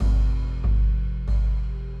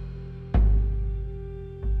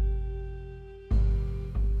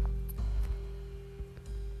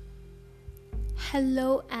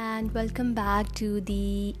Hello and welcome back to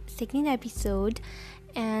the second episode.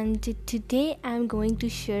 And today I'm going to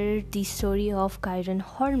share the story of Kyron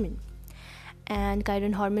Horman. And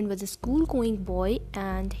Kyron Horman was a school going boy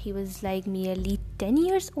and he was like merely 10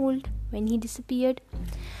 years old when he disappeared.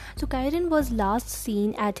 So Kyron was last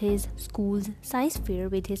seen at his school's science fair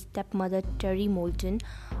with his stepmother Terry Moulton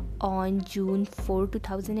on June 4,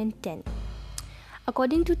 2010.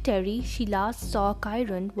 According to Terry, she last saw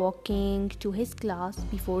Kyron walking to his class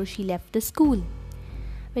before she left the school.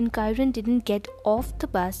 When Kyron didn't get off the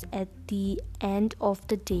bus at the end of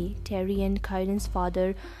the day, Terry and Kyron's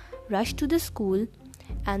father rushed to the school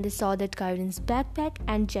and they saw that Kyron's backpack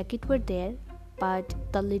and jacket were there, but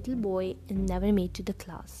the little boy never made to the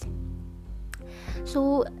class.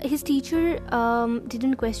 So his teacher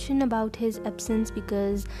didn't question about his absence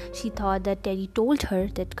because she thought that Terry told her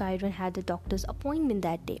that Kyron had a doctor's appointment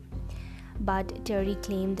that day. But Terry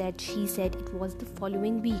claimed that she said it was the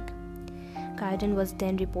following week. Kyron was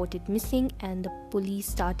then reported missing and the police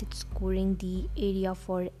started scouring the area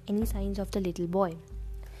for any signs of the little boy.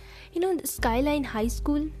 The Skyline High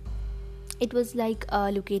School, it was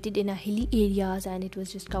located in a hilly areas and it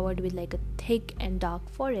was just covered with a thick and dark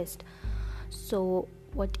forest. So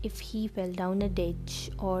what if he fell down a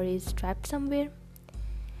ditch or is trapped somewhere?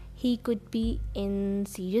 He could be in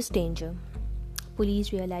serious danger.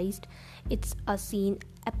 Police realized it's a scene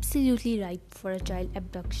absolutely ripe for a child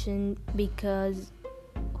abduction because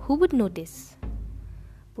who would notice?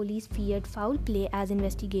 Police feared foul play as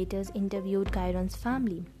investigators interviewed Kyron's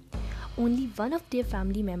family. Only one of their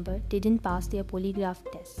family members didn't pass their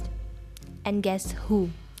polygraph test. And guess who?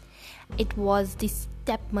 It was the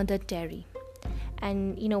stepmother Terry.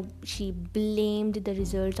 And she blamed the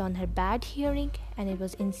results on her bad hearing and it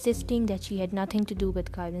was insisting that she had nothing to do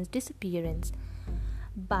with Kyron's disappearance.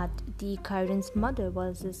 But the Kyron's mother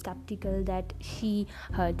was skeptical that she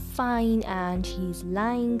heard fine and she's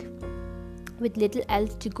lying. With little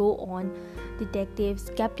else to go on,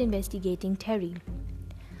 detectives kept investigating Terry.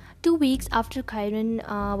 2 weeks after Kyron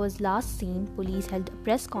was last seen, police held a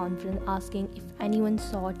press conference asking if anyone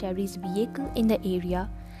saw Terry's vehicle in the area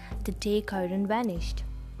the day Kyron vanished.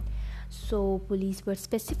 So police were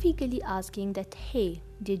specifically asking that, hey,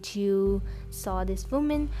 did you saw this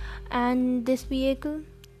woman and this vehicle?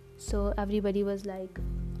 So everybody was like,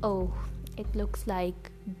 oh, it looks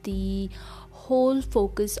like the whole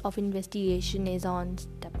focus of investigation is on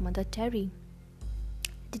stepmother Terry.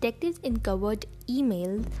 Detectives uncovered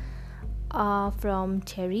emails from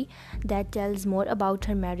Terry that tells more about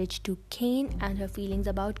her marriage to Kane and her feelings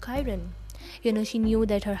about Kyron. She knew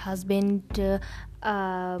that her husband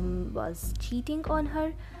was cheating on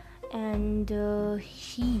her and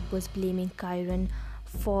she was blaming Kyron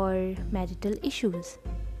for marital issues.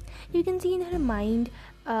 You can see in her mind,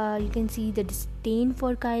 you can see the disdain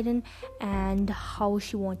for Kyron and how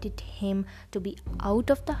she wanted him to be out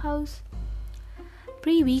of the house.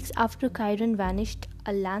 3 weeks after Kyron vanished,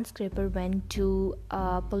 a landscaper went to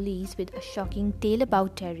police with a shocking tale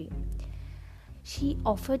about Terry. She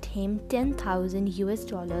offered him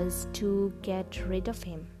 $10,000 to get rid of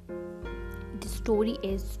him. The story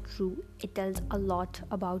is true. It tells a lot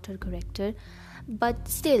about her character. But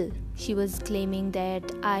still, she was claiming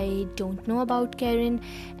that I don't know about Kyron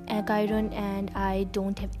and I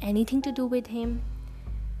don't have anything to do with him.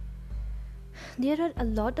 There are a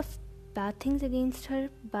lot of bad things against her,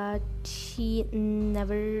 but she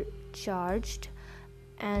never charged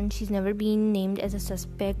and she's never been named as a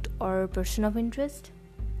suspect or person of interest.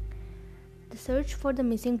 The search for the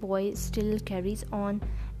missing boy still carries on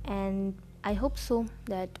and I hope so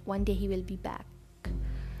that one day he will be back.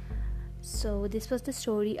 So this was the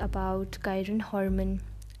story about Kyron Horman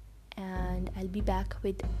and I'll be back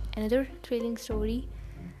with another thrilling story.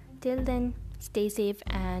 Till then, stay safe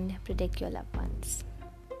and protect your loved ones.